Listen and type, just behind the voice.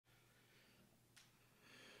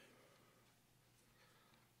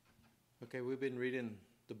Okay, we've been reading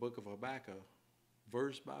the book of Habakkuk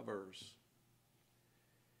verse by verse.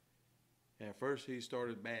 And at first he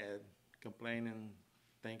started bad, complaining,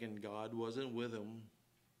 thinking God wasn't with him.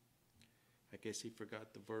 I guess he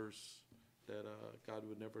forgot the verse that God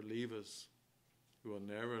would never leave us. He will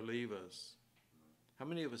never leave us. How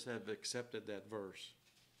many of us have accepted that verse?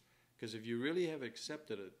 Because if you really have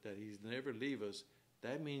accepted it, that he's never leave us,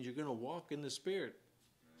 that means you're going to walk in the Spirit.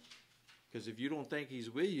 Because if you don't think he's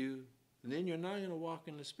with you, then you're not going to walk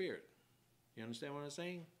in the Spirit. You understand what I'm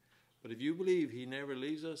saying? But if you believe he never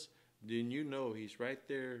leaves us, then you know he's right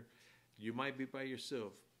there. You might be by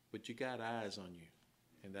yourself, but you got eyes on you,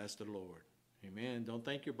 and that's the Lord. Amen. Don't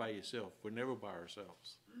think you're by yourself. We're never by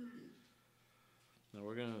ourselves. Now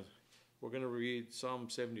we're gonna read Psalm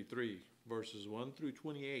 73, verses 1 through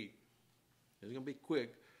 28. It's gonna be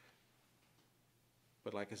quick,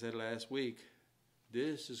 but like I said last week,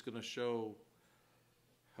 this is gonna show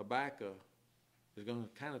Habakkuk is gonna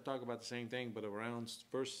kind of talk about the same thing, but around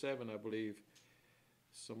verse 7, I believe,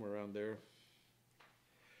 somewhere around there,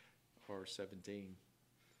 or 17.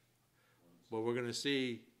 But we're gonna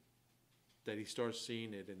see that he starts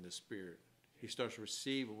seeing it in the Spirit. He starts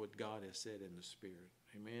receiving what God has said in the Spirit.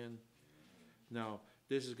 Amen. Now,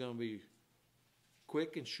 this is going to be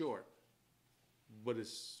quick and short, but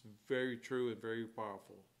it's very true and very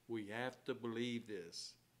powerful. We have to believe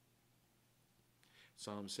this.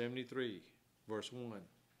 Psalm 73, verse 1.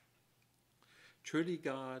 Truly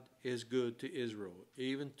God is good to Israel,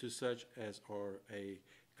 even to such as are a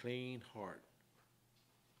clean heart.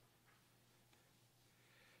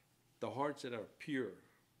 The hearts that are pure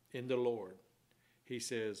in the Lord, he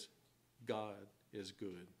says, God is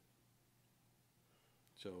good.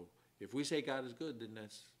 So if we say God is good, then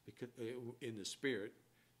that's because in the Spirit,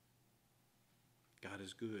 God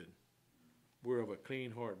is good. We're of a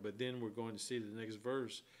clean heart. But then we're going to see the next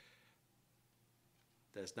verse.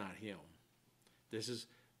 That's not him. This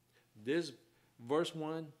verse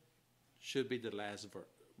 1 should be the last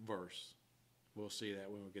verse. We'll see that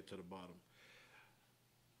when we get to the bottom.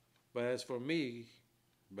 But as for me,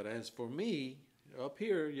 up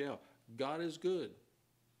here, yeah, God is good.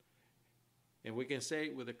 And we can say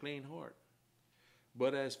it with a clean heart.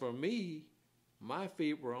 But as for me, my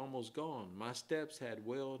feet were almost gone. My steps had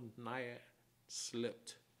well nigh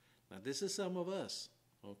slipped. Now, this is some of us,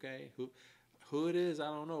 okay? Who it is, I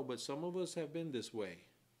don't know, but some of us have been this way.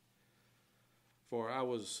 For I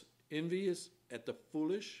was envious at the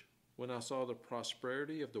foolish when I saw the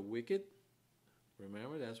prosperity of the wicked.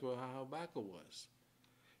 Remember, that's what Habakkuk was.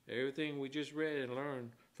 Everything we just read and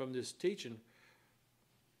learned from this teaching,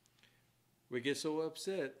 we get so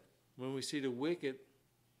upset when we see the wicked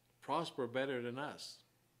prosper better than us.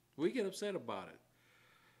 We get upset about it.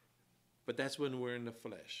 But that's when we're in the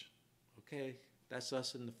flesh. Okay? That's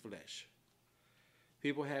us in the flesh.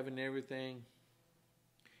 People having everything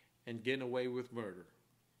and getting away with murder,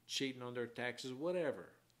 cheating on their taxes, whatever.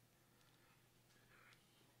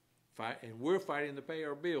 And we're fighting to pay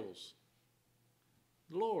our bills.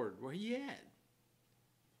 Lord, where he at?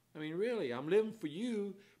 I mean, really, I'm living for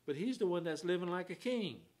you, but he's the one that's living like a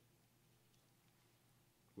king.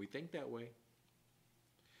 We think that way.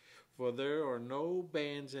 For there are no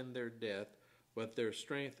bands in their death, but their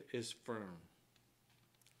strength is firm.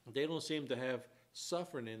 They don't seem to have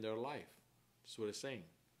suffering in their life. That's what it's saying.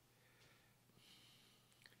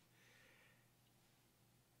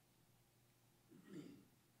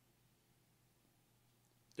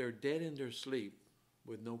 They're dead in their sleep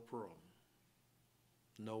with no problem,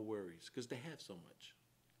 no worries, because they have so much.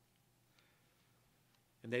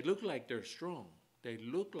 And they look like they're strong. They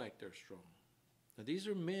look like they're strong. Now, these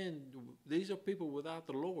are men, these are people without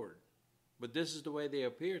the Lord, but this is the way they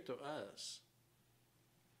appear to us.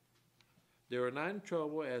 They are not in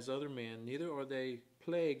trouble as other men, neither are they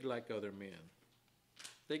plagued like other men.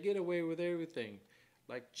 They get away with everything,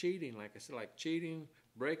 like cheating, like I said, like cheating,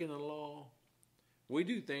 breaking the law. We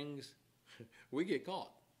do things, we get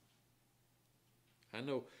caught. I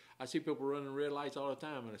know, I see people running red lights all the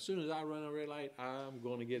time, and as soon as I run a red light, I'm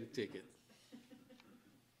going to get a ticket.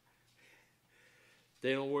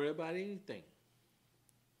 They don't worry about anything.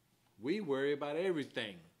 We worry about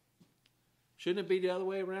everything. Shouldn't it be the other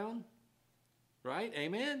way around? Right?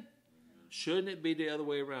 Amen? Shouldn't it be the other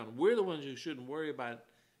way around? We're the ones who shouldn't worry about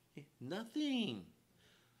nothing.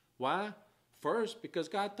 Why? First, because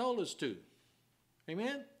God told us to.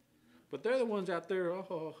 Amen? But they're the ones out there,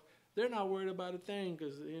 they're not worried about a thing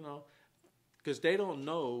because they don't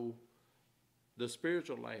know the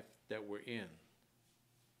spiritual life that we're in.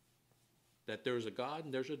 That there's a God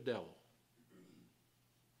and there's a devil.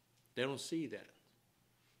 They don't see that.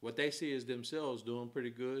 What they see is themselves doing pretty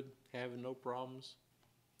good, having no problems,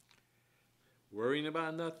 worrying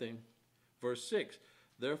about nothing. Verse 6,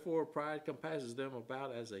 therefore pride compasses them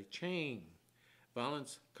about as a chain.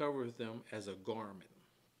 Violence covers them as a garment.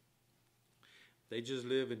 They just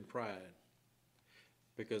live in pride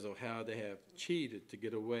because of how they have cheated to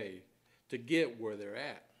get away, to get where they're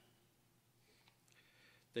at.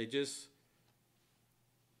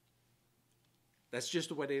 That's just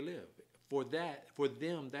the way they live. For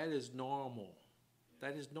them, that is normal.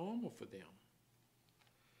 That is normal for them.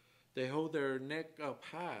 They hold their neck up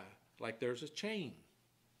high like there's a chain.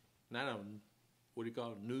 Not a, what do you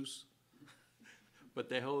call it, noose? But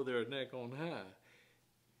they hold their neck on high.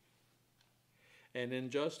 And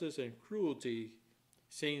injustice and cruelty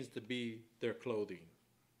seems to be their clothing,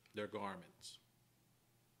 their garments.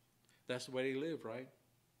 That's the way they live, right?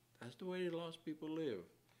 That's the way the lost people live.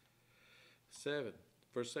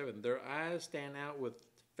 Verse 7, their eyes stand out with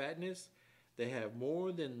fatness. They have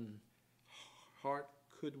more than heart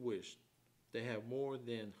could wish. They have more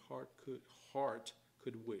than heart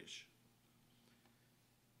could wish.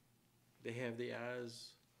 They have the eyes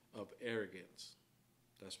of arrogance.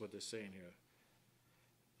 That's what they're saying here.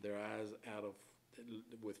 Their eyes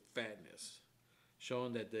with fatness,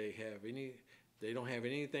 showing that they don't have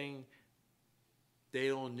anything, they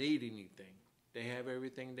don't need anything. They have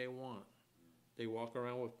everything they want. They walk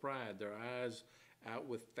around with pride, their eyes out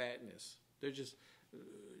with fatness. They're just,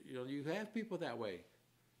 you have people that way.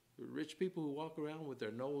 Rich people who walk around with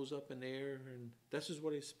their nose up in the air, and this is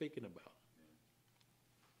what he's speaking about.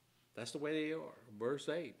 That's the way they are. Verse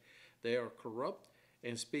 8, they are corrupt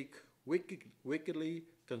and speak wickedly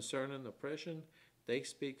concerning oppression. They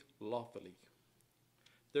speak lawfully.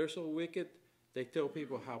 They're so wicked, they tell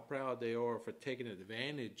people how proud they are for taking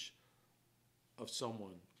advantage of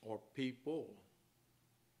someone or people.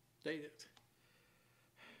 They're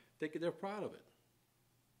proud of it.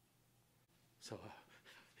 So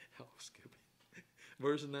I'll skip it.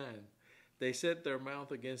 Verse 9, they set their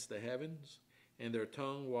mouth against the heavens, and their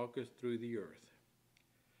tongue walketh through the earth.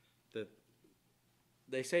 That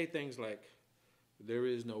they say things like, there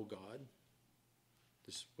is no God.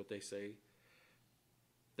 This is what they say.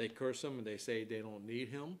 They curse him and they say they don't need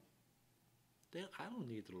him. I don't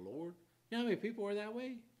need the Lord. You know how many people are that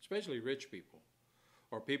way? Especially rich people.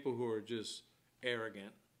 Or people who are just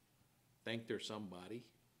arrogant, think they're somebody.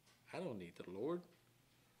 I don't need the Lord.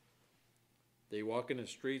 They walk in the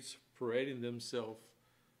streets parading themselves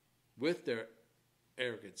with their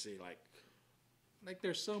arrogancy, like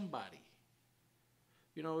they're somebody.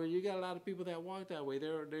 You got a lot of people that walk that way.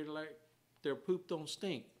 They're like their poop don't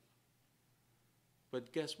stink.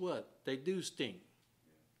 But guess what? They do stink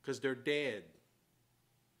because they're dead.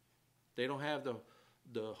 They don't have the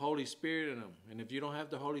Holy Spirit in them. And if you don't have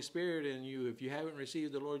the Holy Spirit in you, if you haven't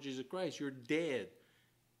received the Lord Jesus Christ, you're dead.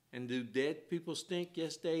 And do dead people stink?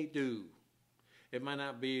 Yes, they do. It might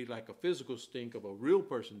not be like a physical stink of a real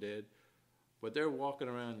person dead, but they're walking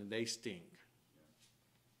around and they stink.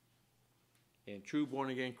 And true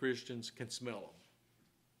born-again Christians can smell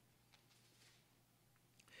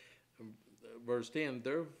them. Verse 10,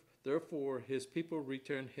 therefore his people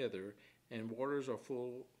return hither, and waters are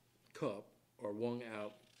full cup are wrung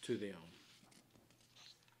out to them.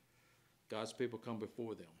 God's people come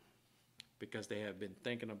before them because they have been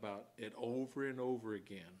thinking about it over and over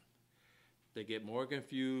again. They get more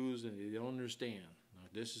confused and they don't understand. Now,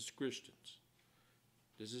 this is Christians.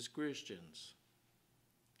 This is Christians.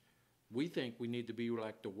 We think we need to be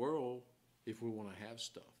like the world if we want to have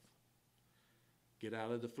stuff. Get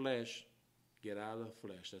out of the flesh. Get out of the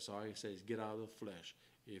flesh. That's all he says. Get out of the flesh.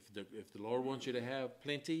 If the Lord wants you to have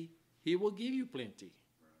plenty, he will give you plenty.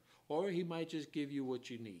 Or he might just give you what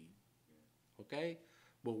you need. Okay?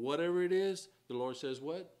 But whatever it is, the Lord says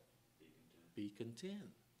what? Be content.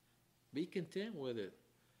 Be content with it.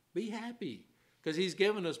 Be happy. Because he's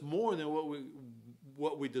given us more than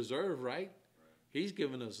what we deserve, right? He's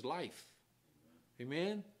given us life.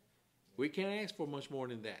 Amen? We can't ask for much more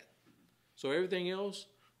than that. So everything else,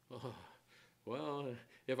 well,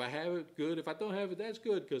 if I have it, good. If I don't have it, that's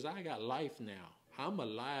good because I got life now. I'm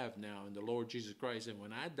alive now in the Lord Jesus Christ. And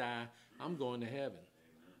when I die, I'm going to heaven.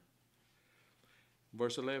 Amen.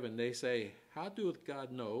 Verse 11, they say, how doeth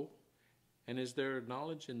God know? And is there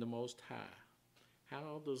knowledge in the Most High?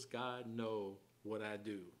 How does God know what I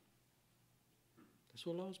do? That's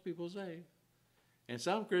what most people say. And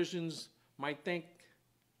some Christians might think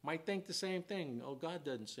the same thing. Oh, God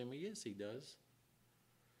doesn't see me. Yes, he does.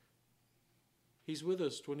 He's with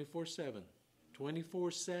us 24/7.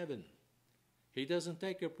 24/7. He doesn't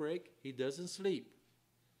take a break. He doesn't sleep.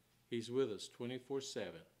 He's with us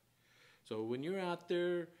 24/7. So when you're out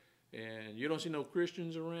there and you don't see no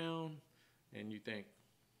Christians around and you think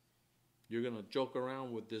you're going to joke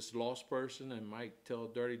around with this lost person and might tell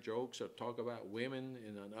dirty jokes or talk about women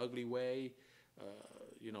in an ugly way,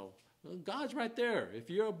 you know, God's right there. If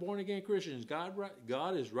you're a born-again Christian,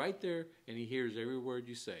 God is right there, and he hears every word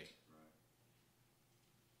you say.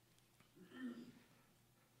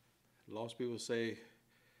 Lost people say,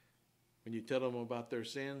 when you tell them about their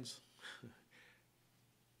sins,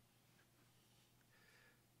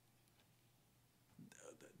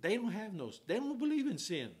 they don't believe in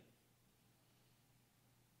sin.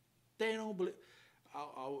 They don't believe.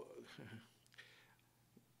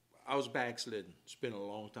 I was backslidden. It's been a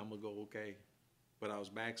long time ago, okay? But I was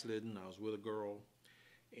backslidden. I was with a girl,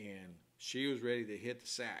 and she was ready to hit the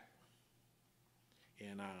sack.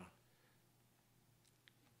 And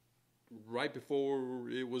right before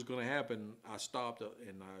it was going to happen, I stopped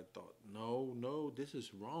and I thought, no, this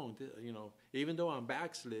is wrong. You know, even though I'm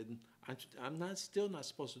backslidden, I'm still not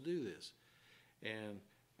supposed to do this. And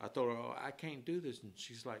I told her, oh, I can't do this. And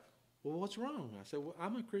she's like, well, what's wrong? I said, well,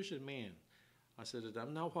 I'm a Christian man. I said,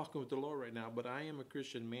 I'm not walking with the Lord right now, but I am a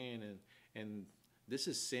Christian man, and this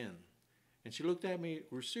is sin. And she looked at me,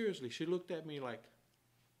 seriously, she looked at me like,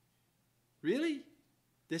 really?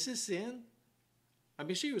 This is sin? I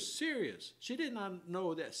mean, she was serious. She did not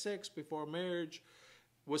know that sex before marriage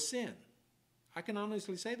was sin. I can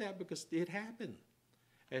honestly say that because it happened.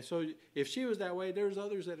 And so if she was that way, there's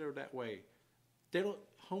others that are that way.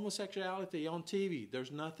 Homosexuality on TV,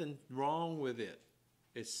 there's nothing wrong with it.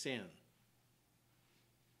 It's sin.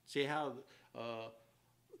 See how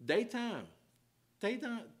daytime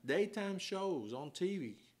shows on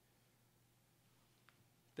TV,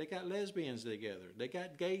 they got lesbians together. They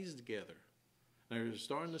got gays together. They're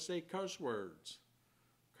starting to say curse words.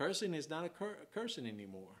 Cursing is not cursing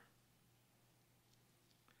anymore.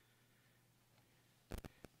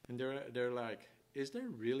 And they're like, is there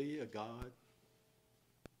really a God?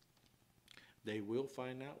 They will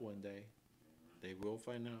find out one day. They will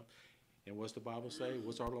find out. And what's the Bible say?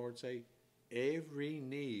 What's our Lord say? Every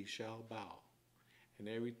knee shall bow and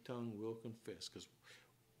every tongue will confess. Because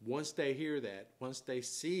once they hear that, once they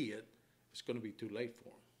see it, it's going to be too late for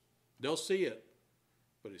them. They'll see it,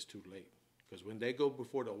 but it's too late. Because when they go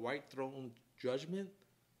before the white throne judgment,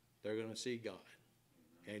 they're going to see God.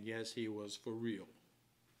 And yes, he was for real.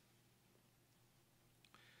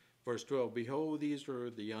 Verse 12, behold, these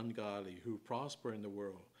are the ungodly who prosper in the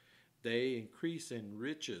world. They increase in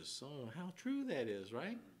riches. Oh, how true that is,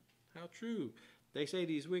 right? How true. They say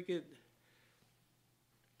these wicked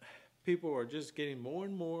people are just getting more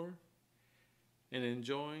and more and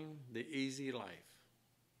enjoying the easy life.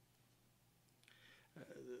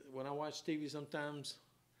 When I watch TV sometimes,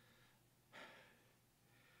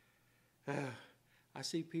 I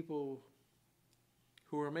see people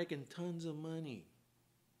who are making tons of money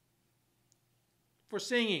for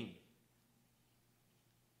singing.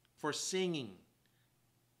 For singing,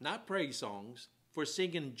 not praise songs, for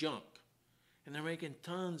singing junk. And they're making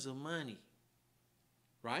tons of money,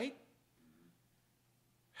 right?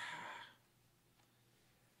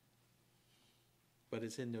 But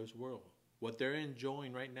it's in this world. What they're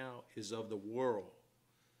enjoying right now is of the world.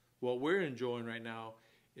 What we're enjoying right now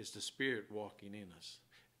is the Spirit walking in us.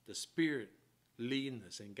 The Spirit leading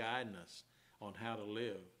us and guiding us on how to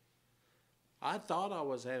live. I thought I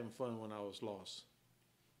was having fun when I was lost.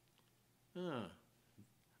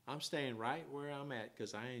 I'm staying right where I'm at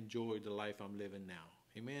because I enjoy the life I'm living now.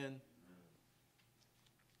 Amen.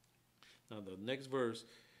 Now the next verse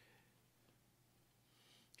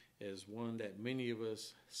is one that many of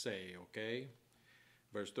us say, okay?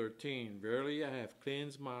 Verse 13, verily I have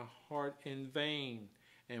cleansed my heart in vain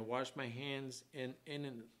and washed my hands in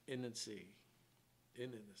innocency.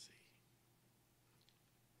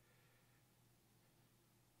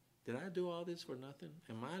 Did I do all this for nothing?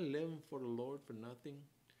 Am I living for the Lord for nothing?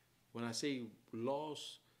 When I see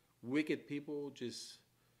lost, wicked people just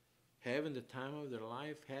having the time of their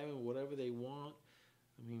life, having whatever they want,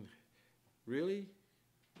 I mean, really?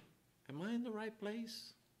 Am I in the right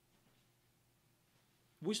place?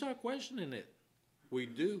 We start questioning it. We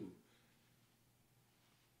do.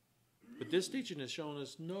 But this teaching is showing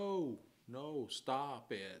us, no,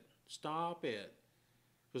 stop it. Stop it.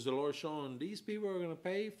 Because the Lord's showing these people are going to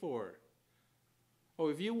pay for it. Oh,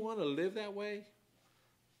 if you want to live that way,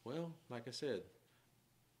 well, like I said,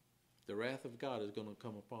 the wrath of God is going to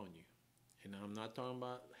come upon you. And I'm not talking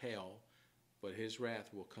about hell, but his wrath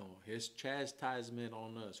will come. His chastisement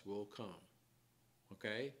on us will come.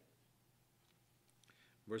 Okay?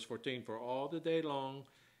 Verse 14, for all the day long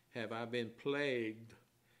have I been plagued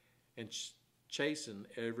and chasing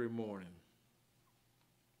every morning.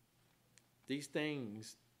 These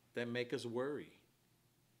things that make us worry.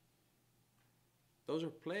 Those are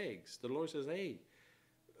plagues. The Lord says, hey,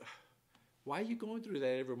 why are you going through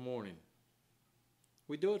that every morning?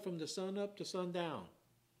 We do it from the sun up to sundown.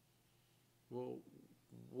 Well,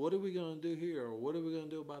 what are we going to do here? Or what are we going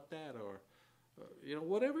to do about that? Or,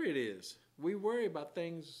 whatever it is. We worry about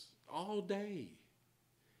things all day.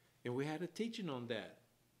 And we had a teaching on that.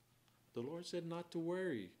 The Lord said not to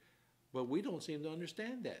worry. But we don't seem to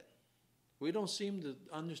understand that. We don't seem to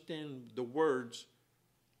understand the words,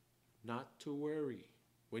 not to worry,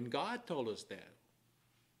 when God told us that.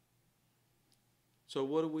 So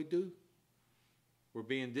what do? We're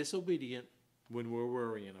being disobedient when we're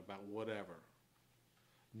worrying about whatever.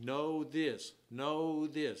 Know this.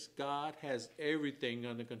 God has everything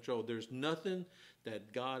under control. There's nothing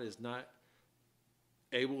that God is not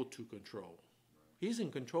able to control. He's in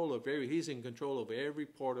control of every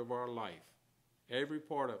part of our life. Every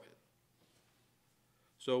part of it.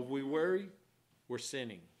 So if we worry, we're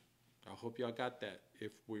sinning. I hope y'all got that.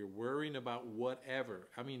 If we're worrying about whatever,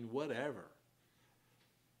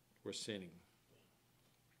 we're sinning.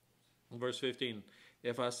 Verse 15,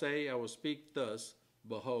 if I say I will speak thus,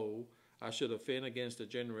 behold, I should offend against the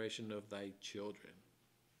generation of thy children.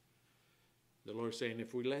 The Lord is saying,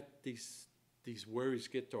 if we let these worries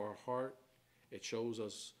get to our heart, it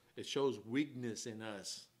shows weakness in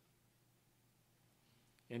us.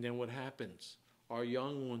 And then what happens? Our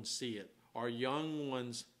young ones see it.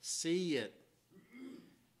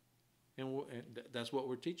 And that's what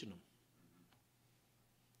we're teaching them.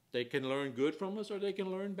 They can learn good from us or they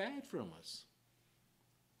can learn bad from us.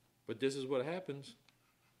 But this is what happens.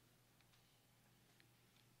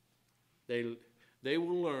 They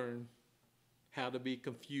will learn how to be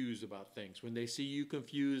confused about things. When they see you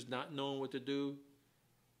confused, not knowing what to do,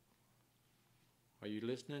 are you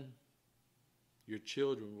listening? Your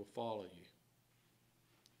children will follow you.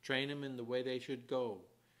 Train them in the way they should go.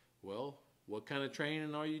 Well, what kind of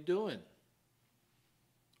training are you doing?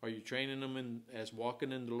 Are you training them as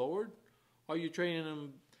walking in the Lord? Or are you training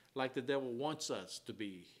them like the devil wants us to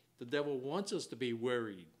be? The devil wants us to be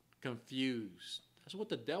worried, confused. That's what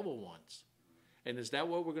the devil wants. And is that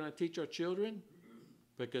what we're going to teach our children?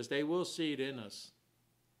 Because they will see it in us.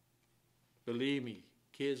 Believe me,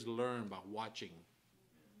 kids learn by watching.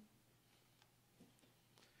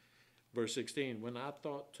 Verse 16, when I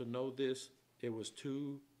thought to know this, it was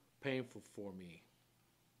too painful for me.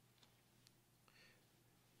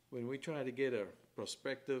 When we try to get a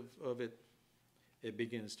perspective of it, it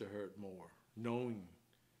begins to hurt more. Knowing,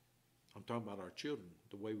 I'm talking about our children,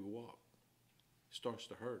 the way we walk, it starts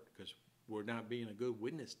to hurt because we're not being a good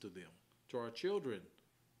witness to them, to our children.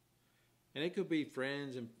 And it could be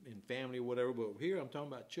friends and family, whatever, but here I'm talking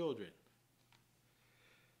about children.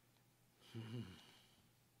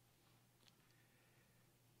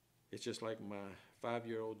 It's just like my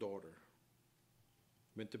 5-year-old daughter,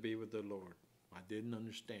 meant to be with the Lord. I didn't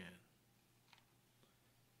understand.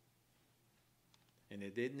 And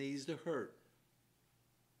it didn't ease the hurt.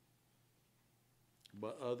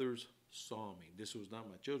 But others saw me. This was not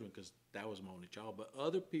my children because that was my only child. But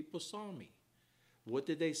other people saw me. What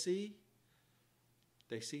did they see?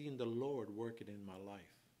 They seen the Lord working in my life.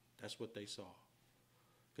 That's what they saw.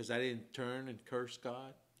 Because I didn't turn and curse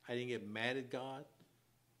God. I didn't get mad at God.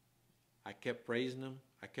 I kept praising Him.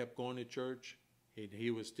 I kept going to church. And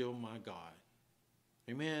He was still my God.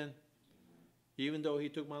 Amen. Even though He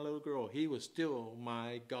took my little girl, He was still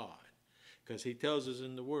my God. Because He tells us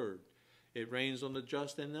in the Word, it rains on the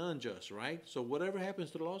just and the unjust, right? So whatever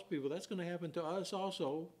happens to the lost people, that's going to happen to us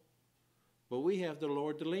also. But we have the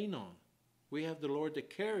Lord to lean on. We have the Lord to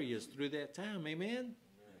carry us through that time. Amen?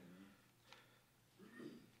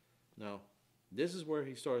 Now, this is where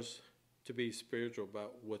he starts to be spiritual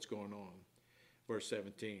about what's going on. Verse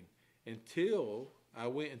 17. Until I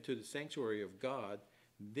went into the sanctuary of God,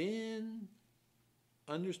 then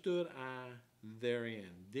understood I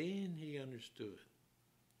therein. Then he understood.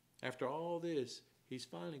 After all this, he's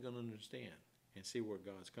finally going to understand and see where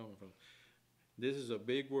God's coming from. This is a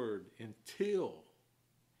big word. Until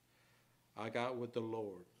I got with the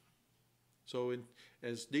Lord. So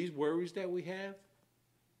as these worries that we have,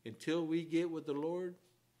 until we get with the Lord,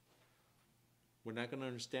 we're not going to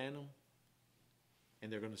understand them,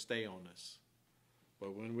 and they're going to stay on us.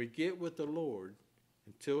 But when we get with the Lord,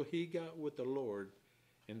 until he got with the Lord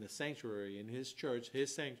in the sanctuary, in his church,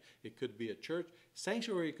 it could be a church.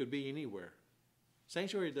 Sanctuary could be anywhere.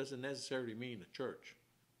 Sanctuary doesn't necessarily mean a church.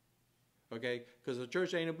 Okay? Because a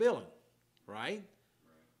church ain't a building, right?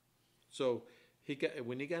 So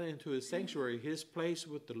when he got into his sanctuary, his place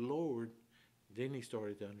with the Lord, Then he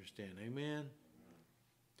started to understand. Amen.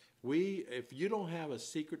 If you don't have a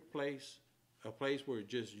secret place, a place where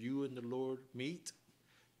just you and the Lord meet,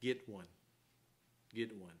 get one.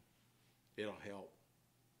 Get one. It'll help.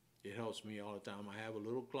 It helps me all the time. I have a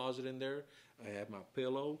little closet in there. I have my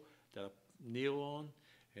pillow that I kneel on,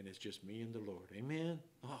 and it's just me and the Lord. Amen?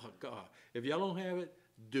 Oh, God. If y'all don't have it,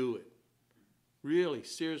 do it. Really,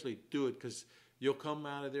 seriously, do it, because you'll come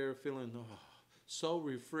out of there feeling so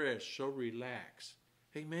refreshed, so relaxed.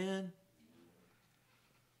 Amen?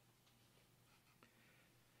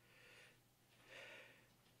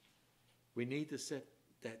 We need to set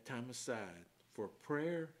that time aside for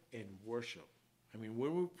prayer and worship. I mean,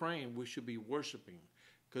 when we're praying, we should be worshiping.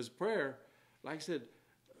 Because prayer, like I said,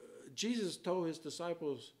 Jesus told his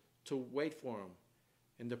disciples to wait for him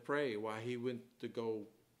and to pray while he went to go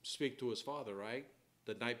speak to his Father, right?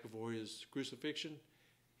 The night before his crucifixion,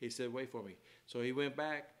 he said, wait for me. So he went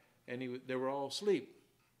back, and they were all asleep.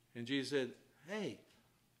 And Jesus said, hey,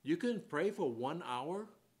 you couldn't pray for 1 hour?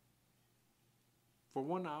 For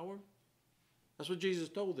 1 hour? That's what Jesus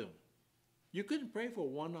told them. You couldn't pray for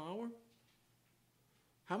 1 hour?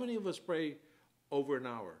 How many of us pray over an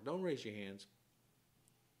hour? Don't raise your hands.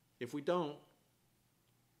 If we don't,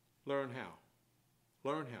 learn how.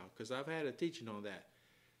 Learn how, because I've had a teaching on that.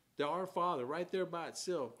 The Our Father, right there by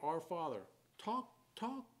itself, Our Father. Talk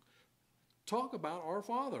about Our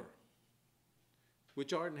Father,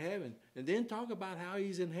 which art in heaven. And then talk about how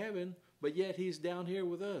he's in heaven, but yet he's down here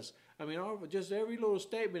with us. I mean, just every little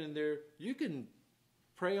statement in there, you can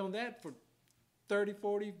pray on that for 30,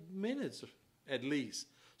 40 minutes at least.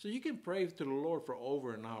 So you can pray to the Lord for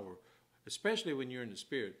over an hour, especially when you're in the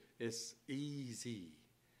Spirit. It's easy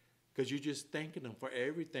because you're just thanking him for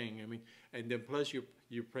everything. I mean, and then plus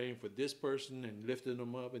you're praying for this person and lifting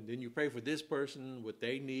them up, and then you pray for this person, what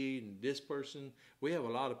they need, and this person. We have a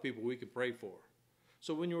lot of people we can pray for.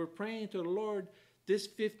 So when you were praying to the Lord, this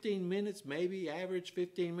 15 minutes, maybe average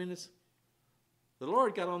 15 minutes, the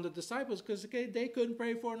Lord got on the disciples because they couldn't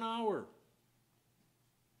pray for an hour.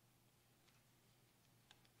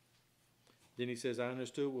 Then he says, I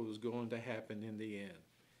understood what was going to happen in the end.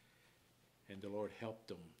 And the Lord helped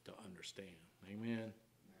them to understand. Amen.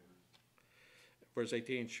 Verse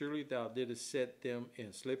 18, surely thou didst set them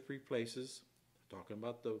in slippery places, talking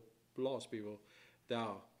about the lost people,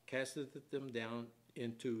 thou castest them down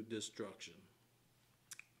into destruction.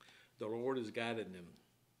 The Lord is guiding them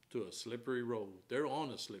to a slippery road. They're on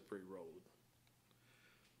a slippery road.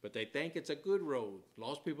 But they think it's a good road.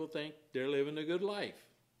 Lost people think they're living a good life.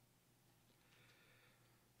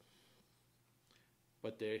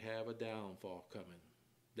 But they have a downfall coming.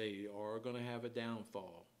 They are going to have a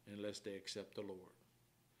downfall unless they accept the Lord.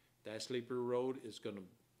 That slippery road is going to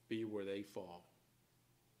be where they fall.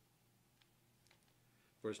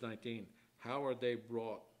 Verse 19, how are they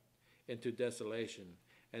brought into desolation,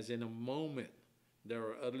 as in a moment they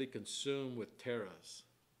are utterly consumed with terrors.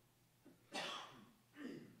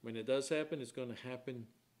 When it does happen, it's going to happen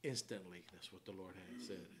instantly. That's what the Lord has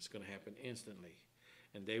said. It's going to happen instantly.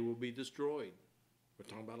 And they will be destroyed. We're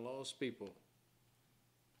talking about lost people.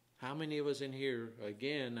 How many of us in here,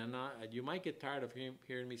 again, and you might get tired of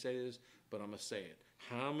hearing me say this, but I'm going to say it.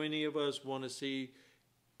 How many of us want to see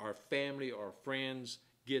our family or friends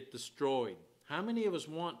get destroyed? How many of us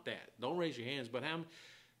want that? Don't raise your hands, but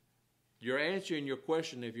you're answering your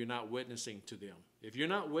question if you're not witnessing to them. If you're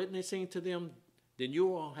not witnessing to them, then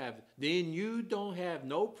you don't have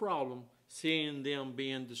no problem seeing them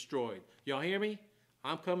being destroyed. Y'all hear me?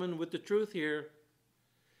 I'm coming with the truth here.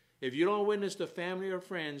 If you don't witness to family or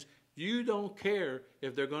friends, you don't care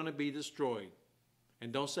if they're going to be destroyed.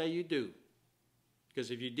 And don't say you do.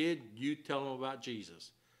 Because if you did, you tell them about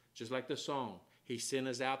Jesus. Just like the song, He sent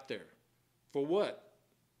us out there. For what?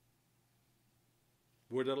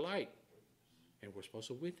 We're the light. And we're supposed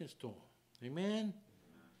to witness to them. Amen?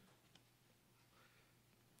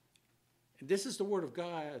 And this is the word of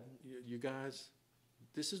God, you guys.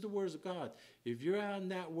 This is the words of God. If you're out in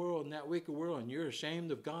that world, in that wicked world, and you're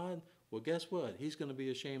ashamed of God, well, guess what? He's going to be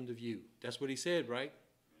ashamed of you. That's what he said, right?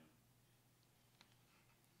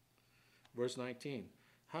 Verse 19.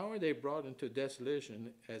 How are they brought into desolation,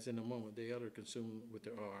 as in a moment they are consumed with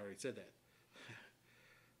their... Oh, I already said that.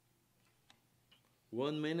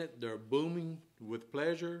 1 minute they're booming with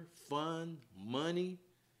pleasure, fun, money.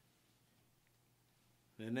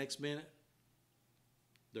 And the next minute,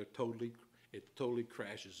 it totally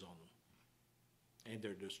crashes on them. And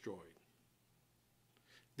they're destroyed.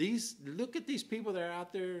 Look at these people that are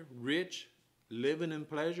out there, rich, living in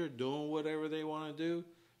pleasure, doing whatever they want to do.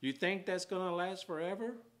 You think that's going to last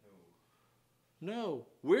forever? No.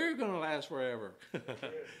 We're going to last forever.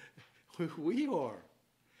 We are.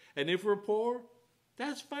 And if we're poor,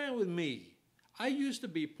 that's fine with me. I used to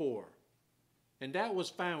be poor, and that was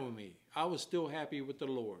fine with me. I was still happy with the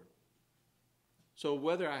Lord. So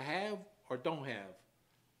whether I have or don't have,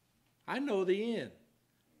 I know the end.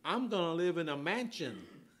 I'm going to live in a mansion.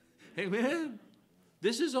 Amen?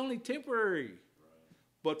 This is only temporary,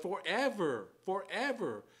 but forever,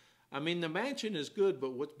 forever. I mean, the mansion is good,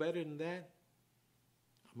 but what's better than that?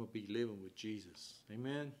 I'm going to be living with Jesus.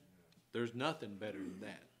 Amen? There's nothing better than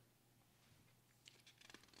that.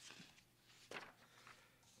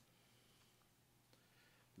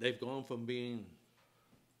 They've gone from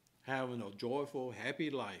having a joyful, happy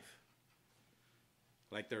life,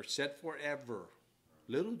 like they're set forever.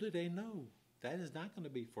 Little do they know that is not going to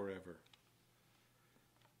be forever.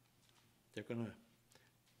 They're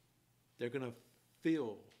gonna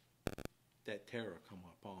feel that terror come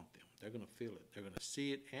upon them. They're gonna feel it. They're gonna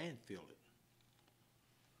see it and feel it.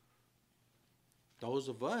 Those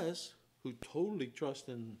of us who totally trust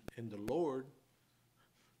in the Lord,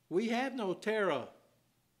 we have no terror.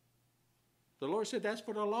 The Lord said that's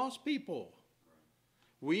for the lost people.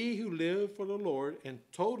 We who live for the Lord and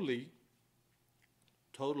totally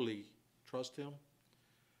trust Him,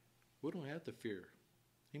 we don't have to fear.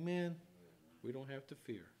 Amen. We don't have to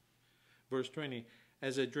fear. Verse 20,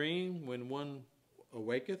 as a dream when one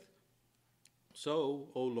awaketh, so,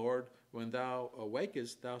 O Lord, when thou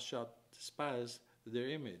awakest, thou shalt despise their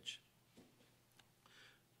image.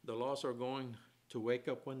 The lost are going to wake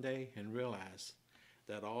up one day and realize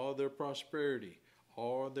that all their prosperity,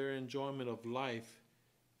 all their enjoyment of life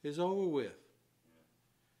is over with.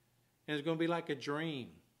 And it's going to be like a dream.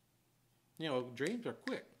 You know, dreams are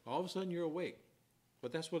quick. All of a sudden you're awake.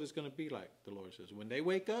 But that's what it's going to be like, the Lord says. When they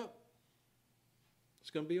wake up, it's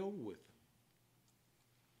going to be over with.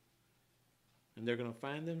 And they're going to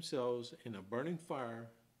find themselves in a burning fire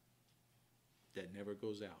that never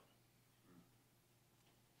goes out.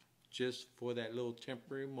 Just for that little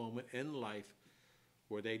temporary moment in life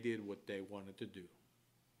where they did what they wanted to do.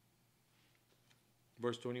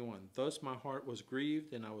 Verse 21, thus my heart was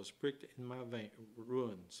grieved and I was pricked in my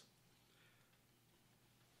ruins.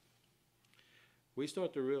 We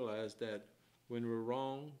start to realize that when we're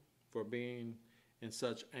wrong for being in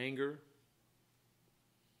such anger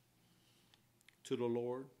to the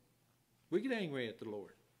Lord, we get angry at the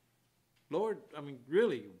Lord. Lord, I mean,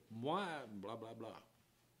 really, why? Blah, blah, blah.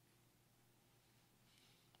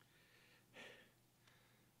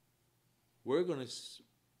 We're going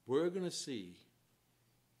to see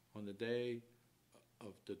on the day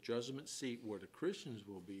of the judgment seat where the Christians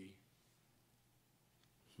will be.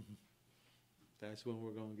 That's when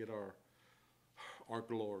we're going to get our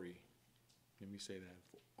glory. Let me say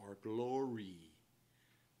that. Our glory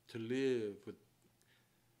to live with.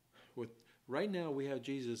 Right now we have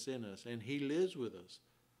Jesus in us and He lives with us.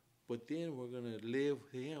 But then we're going to live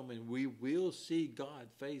with Him and we will see God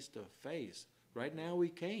face to face. Right now we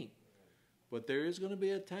can't. But there is going to be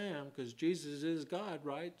a time, because Jesus is God,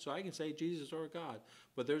 right? So I can say Jesus or God.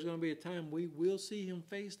 But there's going to be a time we will see Him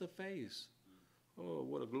face to face. Oh,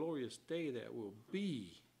 what a glorious day that will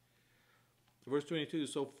be. Verse 22,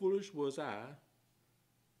 so foolish was I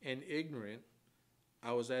and ignorant.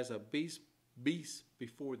 I was as a beast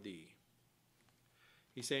before thee.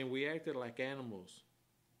 He's saying we acted like animals.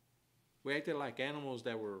 We acted like animals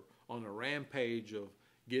that were on a rampage of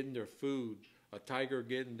getting their food. A tiger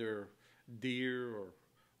getting their deer or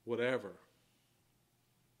whatever.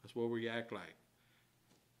 That's what we act like.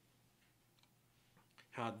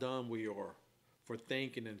 How dumb we are for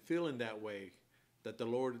thinking and feeling that way, that the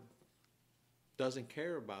Lord doesn't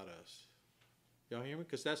care about us. Y'all hear me?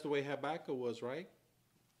 Because that's the way Habakkuk was, right?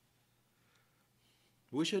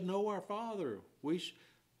 We should know our Father. We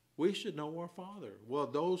should know our Father. Well,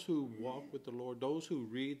 those who walk with the Lord, those who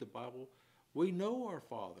read the Bible, we know our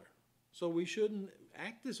Father. So we shouldn't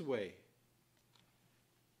act this way.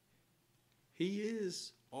 He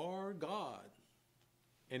is our God.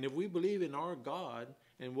 And if we believe in our God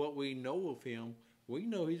and what we know of Him, we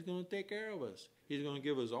know He's going to take care of us. He's going to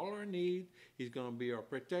give us all our need. He's going to be our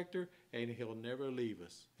protector, and He'll never leave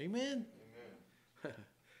us. Amen? Amen.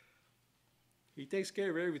 He takes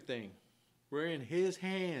care of everything. We're in His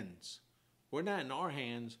hands. We're not in our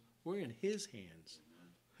hands. We're in His hands.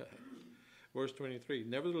 Verse 23,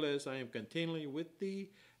 nevertheless, I am continually with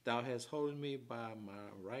thee. Thou hast holden me by my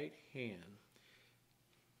right hand.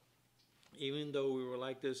 Even though we were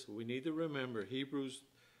like this, we need to remember Hebrews,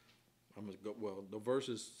 the verse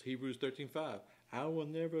is Hebrews 13:5. I will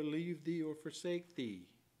never leave thee or forsake thee.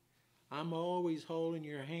 I'm always holding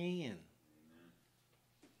your hand.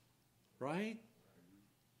 Right?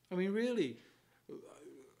 I mean, really,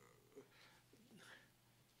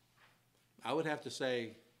 I would have to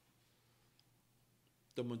say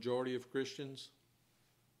the majority of Christians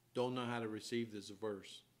don't know how to receive this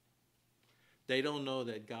verse. They don't know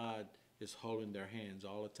that God is holding their hands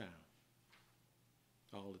all the time.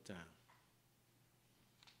 All the time.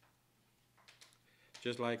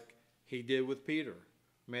 Just like he did with Peter.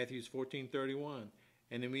 Matthew 14:31.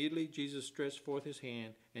 And immediately Jesus stretched forth his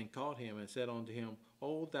hand and caught him and said unto him,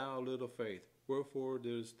 O thou little faith, wherefore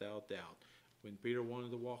didst thou doubt? When Peter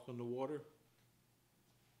wanted to walk on the water,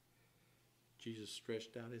 Jesus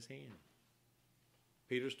stretched out his hand.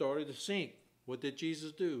 Peter started to sink. What did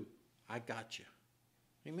Jesus do? I got you.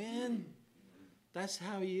 Amen? That's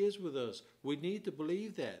how he is with us. We need to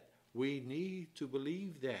believe that. We need to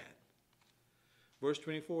believe that. Verse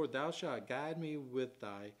 24, thou shalt guide me with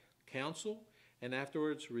thy counsel, and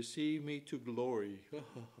afterwards receive me to glory.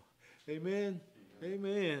 Amen.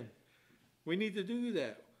 Amen. We need to do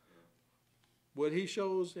that. What he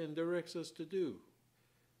shows and directs us to do.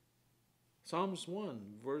 Psalms 1,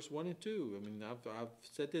 verse 1 and 2. I mean, I've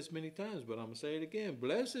said this many times, but I'm going to say it again.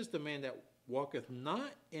 Blessed is the man that walketh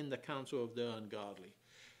not in the counsel of the ungodly.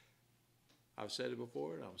 I've said it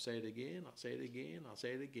before, and I'll say it again, I'll say it again, I'll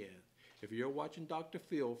say it again. If you're watching Dr.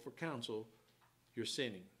 Phil for counsel, you're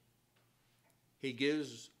sinning. He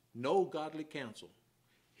gives no godly counsel.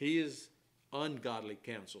 He is ungodly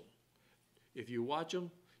counsel. If you watch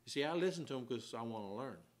him, you see, I listen to him because I want to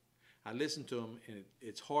learn. I listen to him, and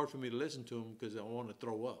it's hard for me to listen to him because I want to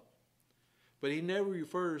throw up. But he never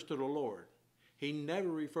refers to the Lord. He never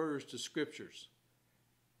refers to scriptures.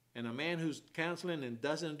 And a man who's counseling and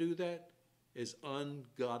doesn't do that is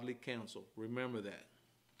ungodly counsel. Remember that.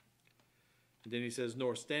 And then he says,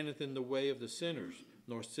 nor standeth in the way of the sinners,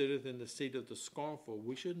 nor sitteth in the seat of the scornful.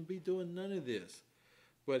 We shouldn't be doing none of this.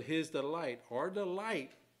 But his delight, our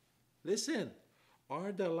delight, listen,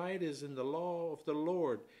 our delight is in the law of the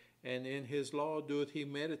Lord, and in his law doeth he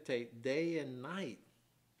meditate day and night.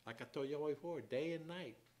 Like I told you all before, day and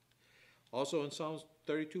night. Also in Psalms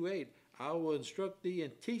 32:8, I will instruct thee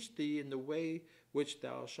and teach thee in the way which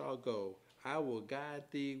thou shalt go. I will guide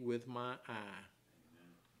thee with my eye.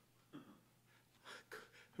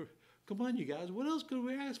 Come on, you guys. What else could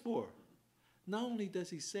we ask for? Not only does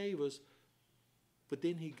he save us, but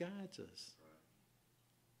then he guides us.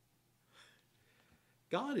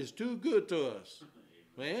 God is too good to us.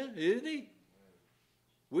 Man, isn't he?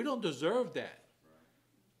 We don't deserve that.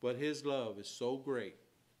 But his love is so great.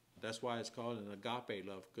 That's why it's called an agape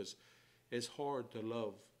love, because it's hard to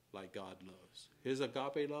love like God loves. His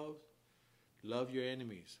agape love, love your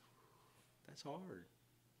enemies. That's hard.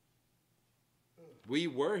 We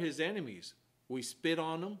were his enemies. We spit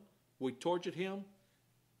on him. We tortured him.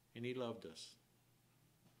 And he loved us.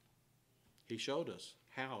 He showed us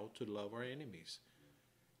how to love our enemies.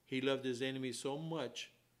 He loved his enemies so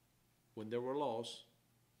much when they were lost,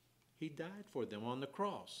 he died for them on the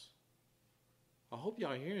cross. I hope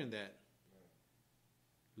y'all are hearing that.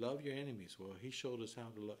 Love your enemies. Well, he showed us how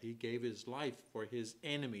to love. He gave his life for his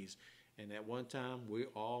enemies. And at one time, we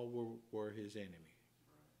all were his enemy.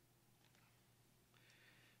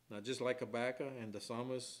 Now, just like Habakkuk and the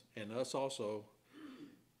psalmist and us also,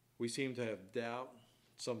 we seem to have doubt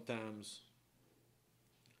sometimes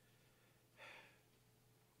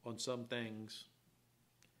on some things.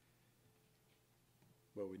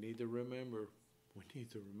 But we need to remember.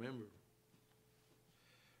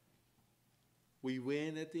 We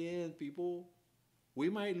win at the end, people. We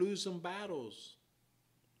might lose some battles,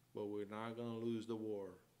 but we're not going to lose the war.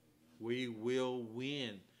 We will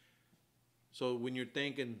win. So when you're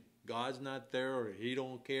thinking God's not there or he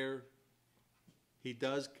don't care, he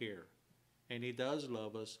does care. And he does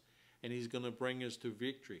love us. And he's going to bring us to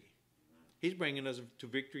victory. He's bringing us to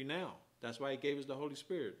victory now. That's why he gave us the Holy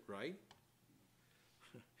Spirit, right?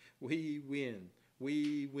 We win.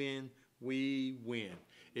 We win. We win.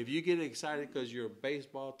 If you get excited because your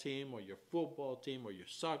baseball team or your football team or your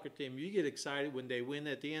soccer team, you get excited when they win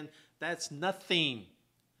at the end, that's nothing.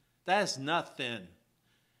 That's nothing.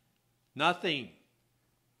 Nothing.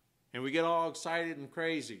 And we get all excited and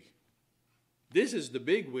crazy. This is the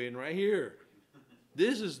big win right here.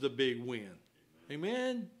 This is the big win.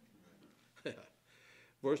 Amen?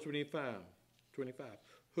 Verse 25.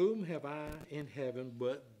 Whom have I in heaven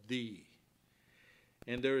but thee?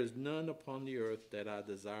 And there is none upon the earth that I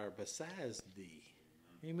desire besides thee.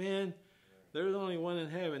 Amen? There's only one in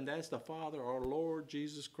heaven. That's the Father, our Lord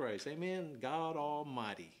Jesus Christ. Amen? God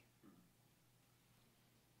Almighty.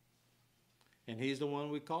 And he's the one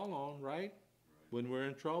we call on, right? When we're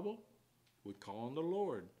in trouble, we call on the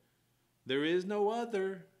Lord. There is no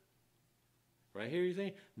other. Right here he's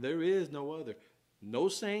saying, there is no other. No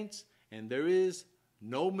saints, and there is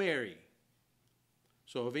no Mary.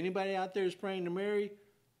 So if anybody out there is praying to Mary,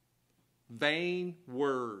 vain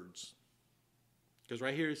words. Because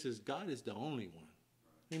right here it says God is the only one.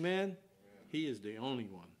 Amen? He is the only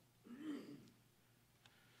one.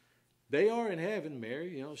 They are in heaven,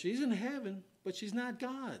 Mary. You know, she's in heaven, but she's not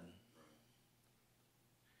God.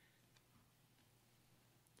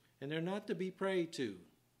 And they're not to be prayed to.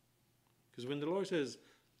 Because when the Lord says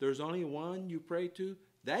there's only one you pray to,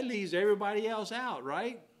 that leaves everybody else out,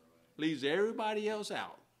 right? Leaves everybody else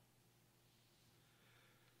out.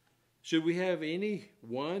 Should we have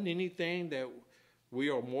anything that we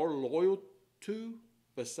are more loyal to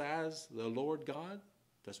besides the Lord God?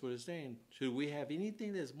 That's what it's saying. Should we have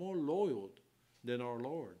anything that's more loyal than our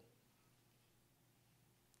Lord?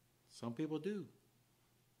 Some people do.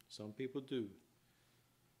 Some people do.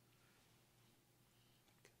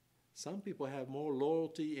 Some people have more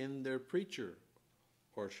loyalty in their preacher,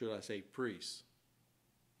 or should I say priest.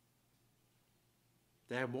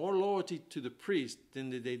 They have more loyalty to the priest than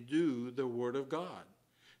they do the Word of God.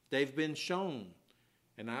 They've been shown,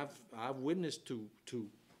 and I've witnessed to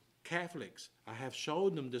Catholics. I have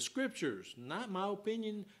showed them the scriptures, not my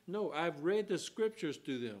opinion. No, I've read the scriptures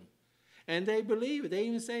to them, and they believe it. They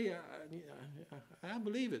even say, I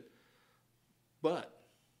believe it. But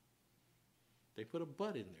they put a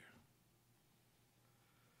but in there.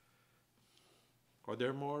 Or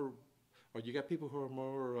you got people who are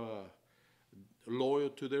more loyal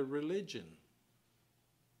to their religion.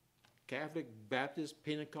 Catholic, Baptist,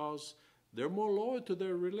 Pentecost, they're more loyal to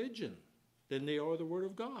their religion than they are the Word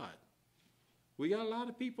of God. We got a lot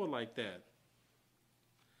of people like that.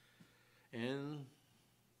 And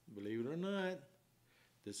believe it or not,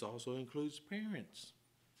 this also includes parents.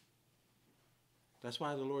 That's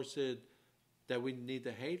why the Lord said that we need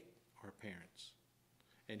to hate our parents.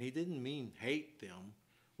 And he didn't mean hate them.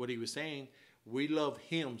 What he was saying, we love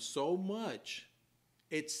him so much,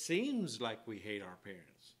 it seems like we hate our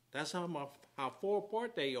parents. That's how far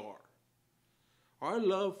apart they are. Our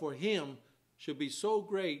love for him should be so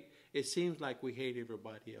great, it seems like we hate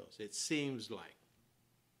everybody else. It seems like.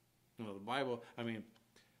 You know, the Bible, I mean,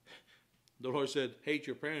 the Lord said, hate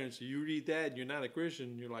your parents. You read that and you're not a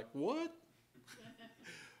Christian. You're like, what?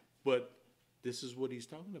 But this is what he's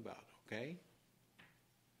talking about, okay?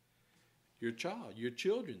 Your child, your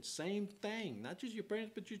children, same thing. Not just your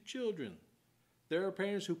parents, but your children. There are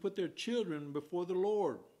parents who put their children before the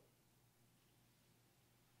Lord.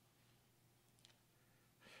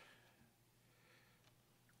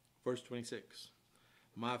 Verse 26.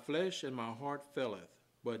 My flesh and my heart faileth,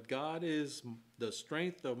 but God is the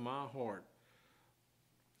strength of my heart.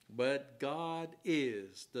 But God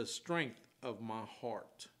is the strength of my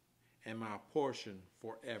heart and my portion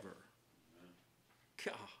forever.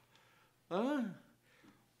 God.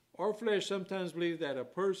 Our flesh sometimes believes that a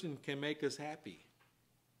person can make us happy.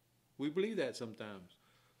 We believe that sometimes.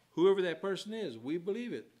 Whoever that person is, we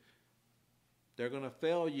believe it. They're going to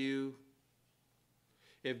fail you.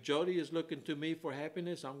 If Jody is looking to me for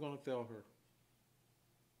happiness, I'm going to fail her.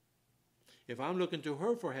 If I'm looking to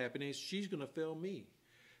her for happiness, she's going to fail me.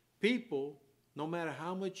 People, no matter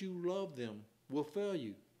how much you love them, will fail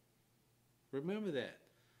you. Remember that.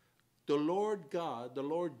 The Lord God, the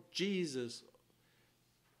Lord Jesus,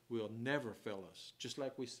 will never fail us, just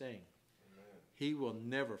like we sang. Amen. He will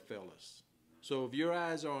never fail us. So if your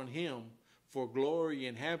eyes are on him for glory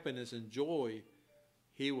and happiness and joy,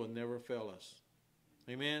 he will never fail us.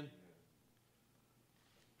 Amen? Amen.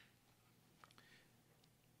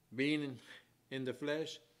 Being in the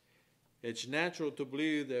flesh, it's natural to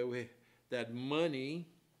believe that money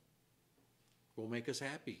will make us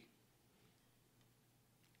happy.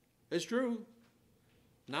 It's true.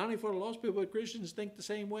 Not only for the lost people, but Christians think the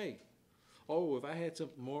same way. Oh, if I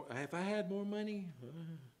had more money,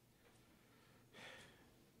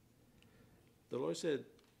 the Lord said.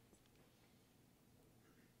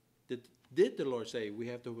 Did the Lord say we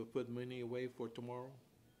have to put money away for tomorrow?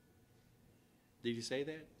 Did he say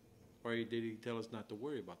that, or did he tell us not to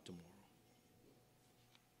worry about tomorrow?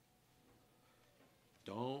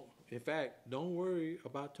 Don't worry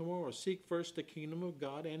about tomorrow. Seek first the kingdom of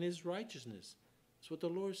God and his righteousness. That's what the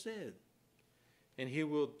Lord said. And he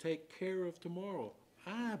will take care of tomorrow.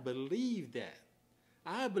 I believe that.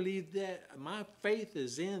 I believe that. My faith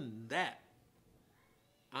is in that.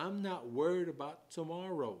 I'm not worried about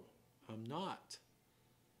tomorrow. I'm not.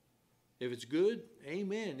 If it's good,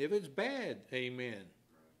 amen. If it's bad, amen.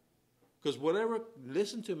 Because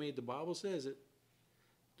listen to me, the Bible says it.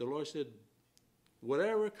 The Lord said,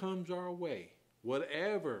 whatever comes our way,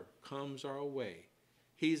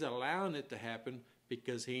 he's allowing it to happen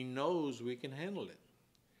because he knows we can handle it.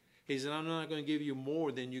 He said, I'm not going to give you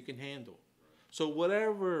more than you can handle. So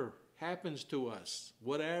whatever happens to us,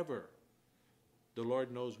 whatever, the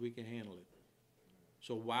Lord knows we can handle it.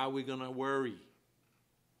 So why are we going to worry?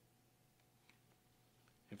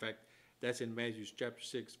 In fact, that's in Matthew chapter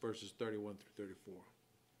 6, verses 31 through 34.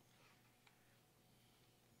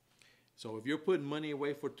 So if you're putting money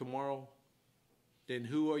away for tomorrow, then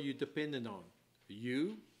who are you dependent on?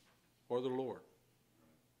 You or the Lord?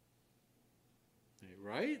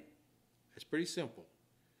 Right? It's pretty simple.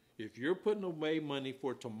 If you're putting away money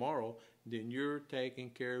for tomorrow, then you're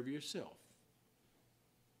taking care of yourself.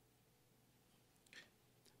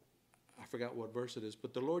 I forgot what verse it is,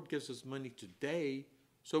 but the Lord gives us money today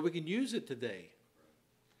so we can use it today.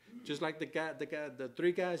 Just like the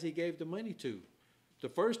three guys he gave the money to. The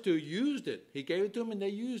first two used it. He gave it to them and they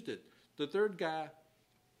used it. The third guy,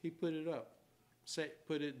 he put it up,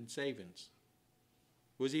 put it in savings.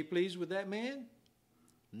 Was he pleased with that man?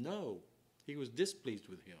 No, he was displeased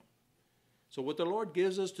with him. So what the Lord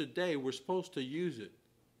gives us today, we're supposed to use it.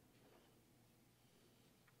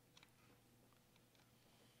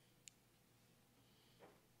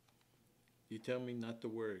 You tell me not to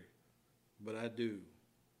worry, but I do,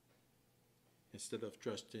 instead of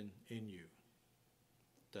trusting in you.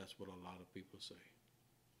 That's what a lot of people say.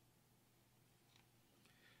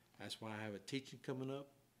 That's why I have a teaching coming up.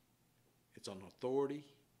 It's on authority.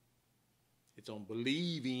 It's on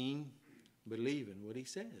believing what he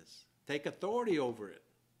says. Take authority over it.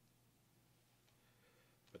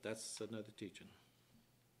 But that's another teaching.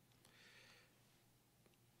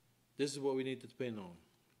 This is what we need to depend on.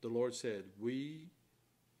 The Lord said,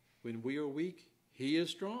 when we are weak, he is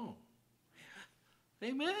strong.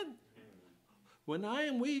 Amen. When I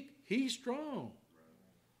am weak, he's strong.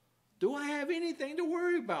 Do I have anything to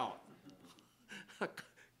worry about?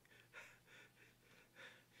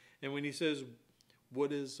 And when he says,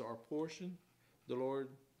 what is our portion? The Lord,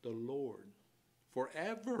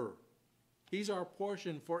 forever. He's our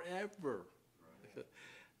portion forever. Right.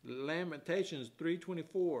 Lamentations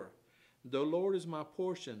 3:24. The Lord is my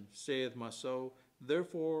portion, saith my soul.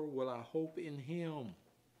 Therefore will I hope in him.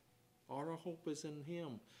 Our hope is in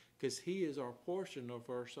him, because he is our portion of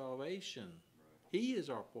our salvation. Right. He is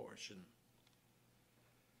our portion.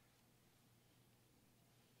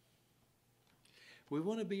 We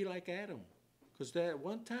want to be like Adam, because that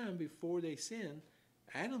one time before they sinned,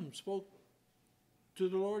 Adam spoke to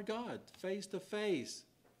the Lord God face to face,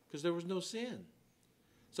 because there was no sin.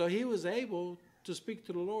 So he was able to speak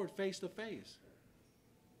to the Lord face to face.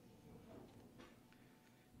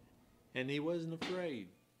 And he wasn't afraid.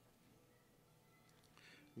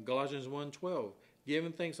 Galatians 1:12,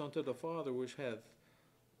 giving thanks unto the Father which hath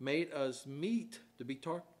made us meet to be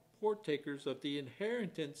partakers of the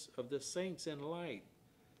inheritance of the saints in light.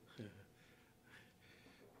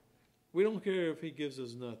 We don't care if he gives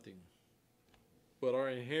us nothing, but our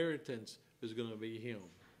inheritance is going to be him.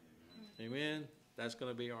 Amen? That's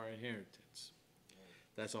going to be our inheritance.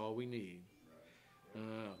 That's all we need.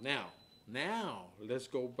 Now, let's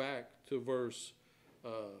go back to verse,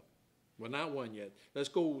 well, not one yet. Let's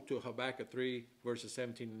go to Habakkuk 3, verses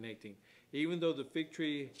 17 and 18. Even though the fig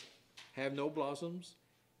tree have no blossoms,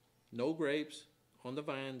 no grapes on the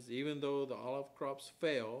vines, even though the olive crops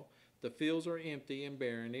fail, the fields are empty and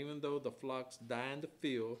barren, even though the flocks die in the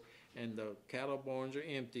field and the cattle barns are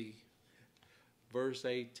empty. Verse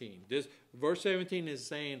 18. Verse 17 is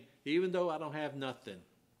saying, even though I don't have nothing.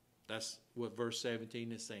 That's what verse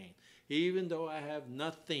 17 is saying. Even though I have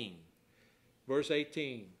nothing. Verse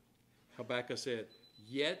 18, Habakkuk said,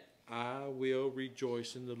 yet I will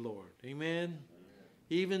rejoice in the Lord. Amen?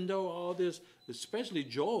 Even though all this, especially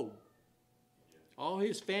Job, all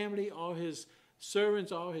his family, all his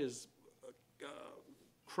servants, all his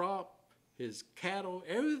crop, his cattle,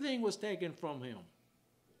 everything was taken from him.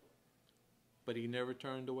 But he never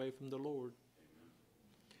turned away from the Lord.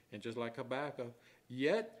 And just like Habakkuk,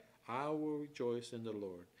 yet I will rejoice in the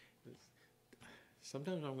Lord.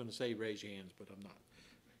 Sometimes I'm going to say raise your hands, but I'm not.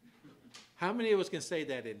 How many of us can say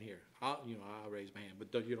that in here? I'll raise my hand,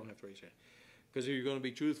 but you don't have to raise your hand. Because if you're going to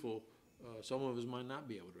be truthful, some of us might not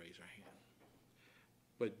be able to raise our hand.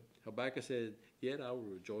 But Habakkuk said, yet I will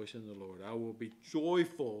rejoice in the Lord. I will be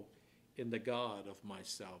joyful in the God of my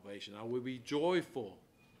salvation. I will be joyful.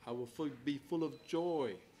 I will be full of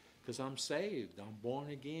joy because I'm saved. I'm born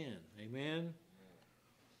again. Amen?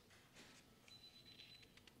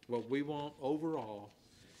 What we want overall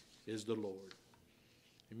is the Lord.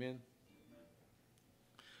 Amen?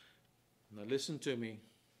 Now listen to me.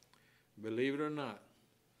 Believe it or not,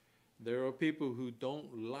 there are people who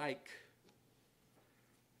don't like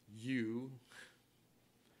you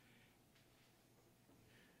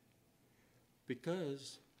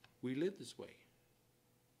because we live this way.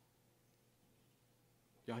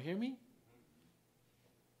 Y'all hear me?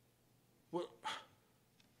 Well,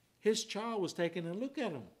 his child was taking a look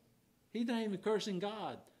at him. He's not even cursing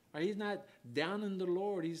God. Or he's not down in the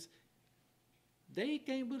Lord. They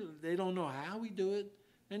can't believe, they don't know how we do it,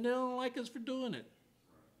 and they don't like us for doing it.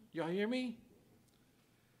 Y'all hear me?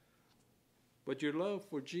 But your love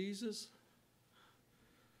for Jesus,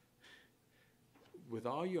 with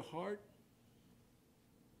all your heart,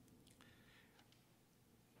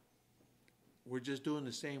 we're just doing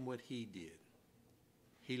the same what he did.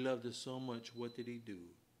 He loved us so much. What did he do?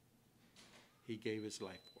 He gave his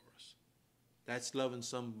life for us. That's loving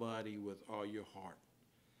somebody with all your heart.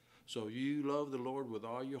 So if you love the Lord with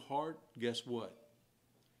all your heart, guess what?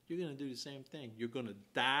 You're going to do the same thing. You're going to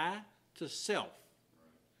die to self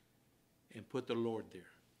and put the Lord there.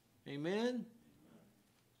 Amen?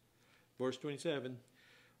 Verse 27,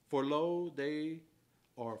 for lo, they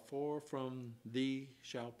are far from thee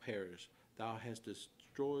shall perish. Thou hast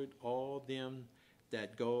destroyed all them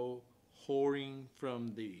that go whoring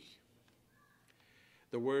from thee.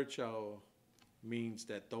 The word shall means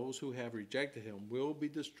that those who have rejected him will be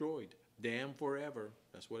destroyed, damned forever.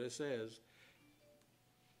 That's what it says.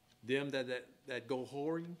 Them that go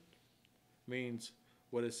whoring means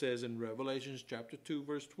what it says in Revelation chapter 2,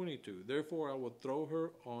 verse 22. Therefore I will throw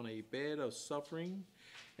her on a bed of suffering,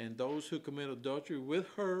 and those who commit adultery with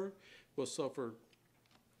her will suffer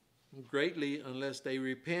greatly unless they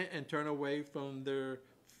repent and turn away from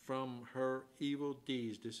her evil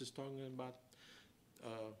deeds. This is talking about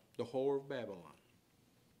the whore of Babylon.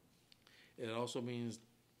 It also means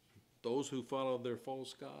those who follow their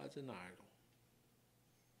false gods and idols.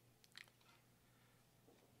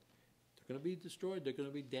 They're going to be destroyed. They're going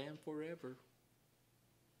to be damned forever.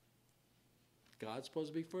 God's supposed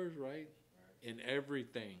to be first, right? In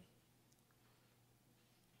everything.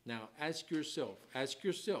 Now, ask yourself,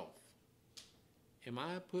 am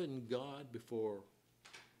I putting God before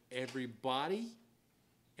everybody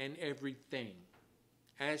and everything?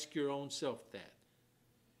 Ask your own self that.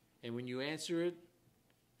 And when you answer it,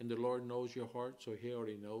 and the Lord knows your heart, so he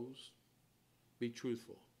already knows, be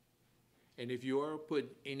truthful. And if you are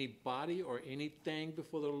putting anybody or anything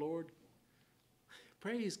before the Lord,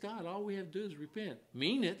 praise God. All we have to do is repent.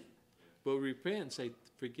 Mean it, but repent and say,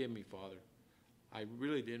 forgive me, Father. I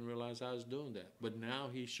really didn't realize I was doing that. But now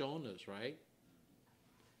he's shown us, right?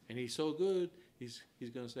 And he's so good, he's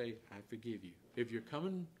going to say, I forgive you. If you're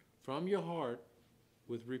coming from your heart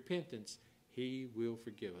with repentance, he will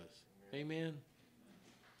forgive us. Amen.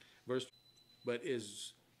 Verse, but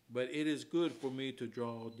it is good for me to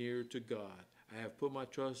draw near to God. I have put my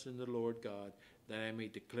trust in the Lord God, that I may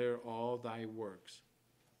declare all thy works.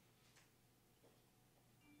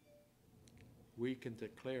 We can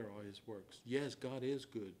declare all his works. Yes, God is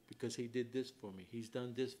good because he did this for me. He's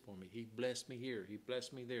done this for me. He blessed me here. He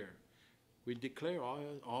blessed me there. We declare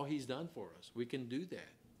all he's done for us. We can do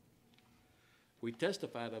that. We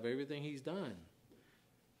testified of everything he's done.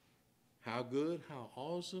 How good, how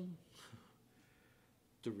awesome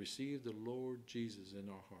to receive the Lord Jesus in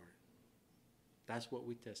our heart. That's what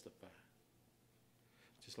we testify.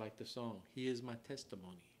 Just like the song, he is my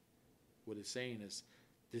testimony. What it's saying is,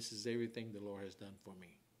 this is everything the Lord has done for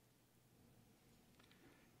me.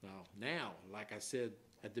 Now, like I said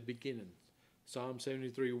at the beginning, Psalm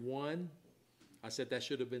 73:1, I said that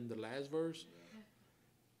should have been the last verse.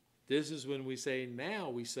 This is when we say, now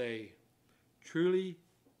we say, truly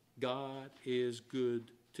God is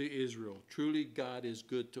good to Israel. Truly God is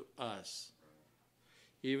good to us,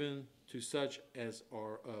 even to such as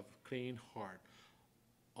are of clean heart.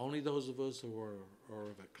 Only those of us who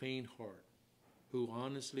are of a clean heart, who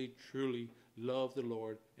honestly, truly love the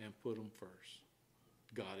Lord and put him first.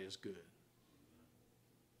 God is good.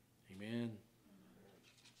 Amen.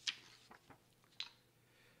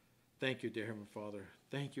 Thank you, dear Heavenly Father.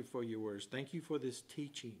 Thank you for your words. Thank you for this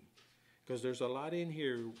teaching, because there's a lot in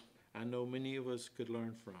here I know many of us could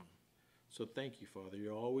learn from. So thank you, Father.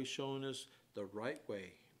 You're always showing us the right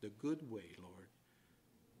way, the good way, Lord,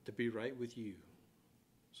 to be right with you.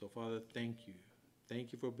 So, Father, thank you.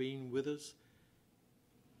 Thank you for being with us.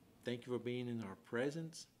 Thank you for being in our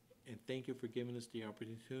presence. And thank you for giving us the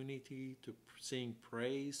opportunity to sing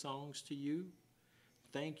praise songs to you.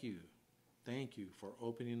 Thank you. Thank you for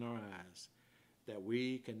opening our eyes that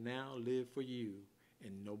we can now live for you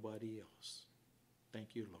and nobody else.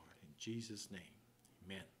 Thank you, Lord. In Jesus' name,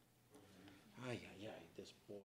 amen. Ay, ay, ay, this boy.